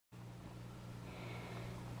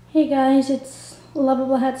Hey guys, it's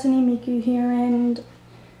Lovable Hatsune Miku here, and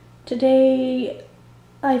today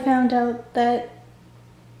I found out that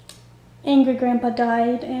Angry Grandpa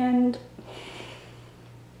died, and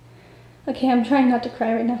okay, I'm trying not to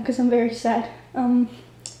cry right now because I'm very sad. I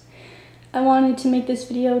wanted to make this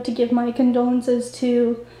video to give my condolences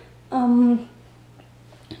to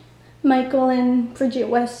Michael and Bridgette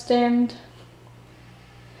West and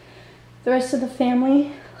the rest of the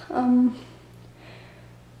family,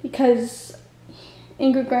 because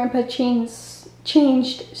Angry Grandpa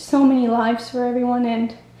changed so many lives for everyone,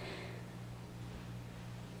 and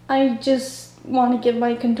I just want to give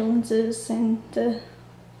my condolences, and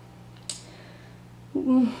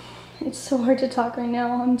it's so hard to talk right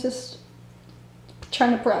now. I'm just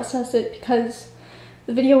trying to process it because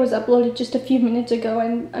the video was uploaded just a few minutes ago,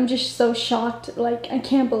 and I'm just so shocked. Like, I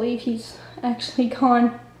can't believe he's actually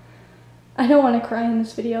gone. I don't want to cry in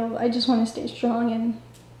this video. I just want to stay strong, and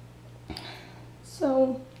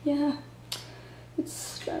so yeah,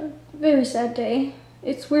 it's a very sad day.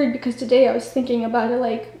 It's weird because today I was thinking about it,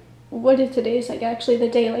 like, what if today is like actually the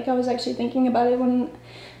day? Like, I was actually thinking about it when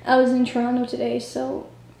I was in Toronto today, so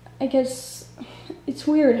I guess it's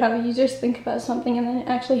weird how you just think about something and then it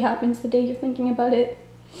actually happens the day you're thinking about it.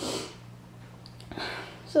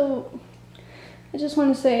 So I just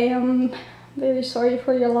want to say I'm very sorry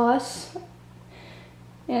for your loss,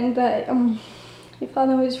 and that your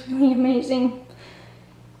father was really amazing.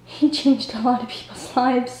 He changed a lot of people's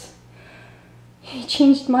lives. He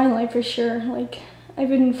changed my life for sure. Like, I've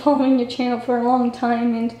been following your channel for a long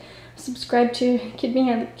time and subscribed to Kid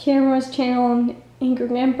Behind the Camera's channel and Angry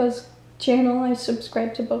Grandpa's channel. I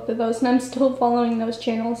subscribed to both of those, and I'm still following those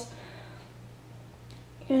channels.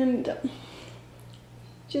 And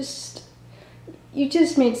you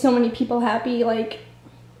just made so many people happy. Like,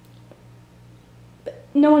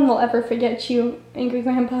 no one will ever forget you, Angry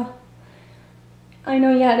Grandpa. I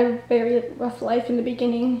know you had a very rough life in the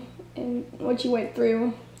beginning and what you went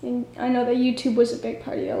through, and I know that YouTube was a big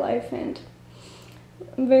part of your life, and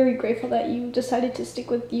I'm very grateful that you decided to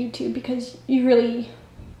stick with YouTube because you really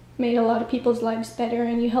made a lot of people's lives better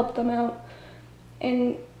and you helped them out.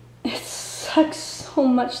 And it sucks so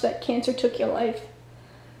much that cancer took your life.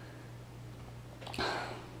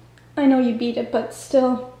 I know you beat it, but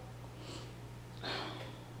still,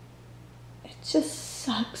 it just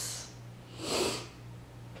sucks.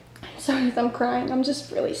 Sorry if I'm crying, I'm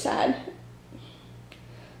just really sad.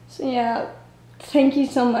 So yeah, thank you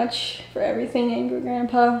so much for everything, Angry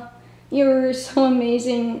Grandpa. You were so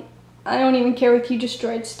amazing. I don't even care if you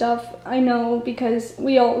destroyed stuff. I know, because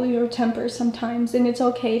we all lose our tempers sometimes, and it's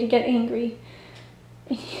okay to get angry.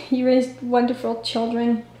 You raised wonderful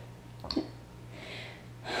children.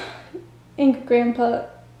 Angry Grandpa,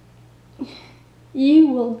 you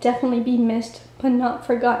will definitely be missed, but not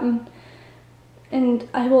forgotten. And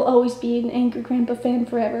I will always be an Angry Grandpa fan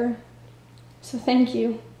forever. So thank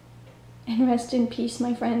you, and rest in peace,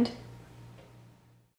 my friend.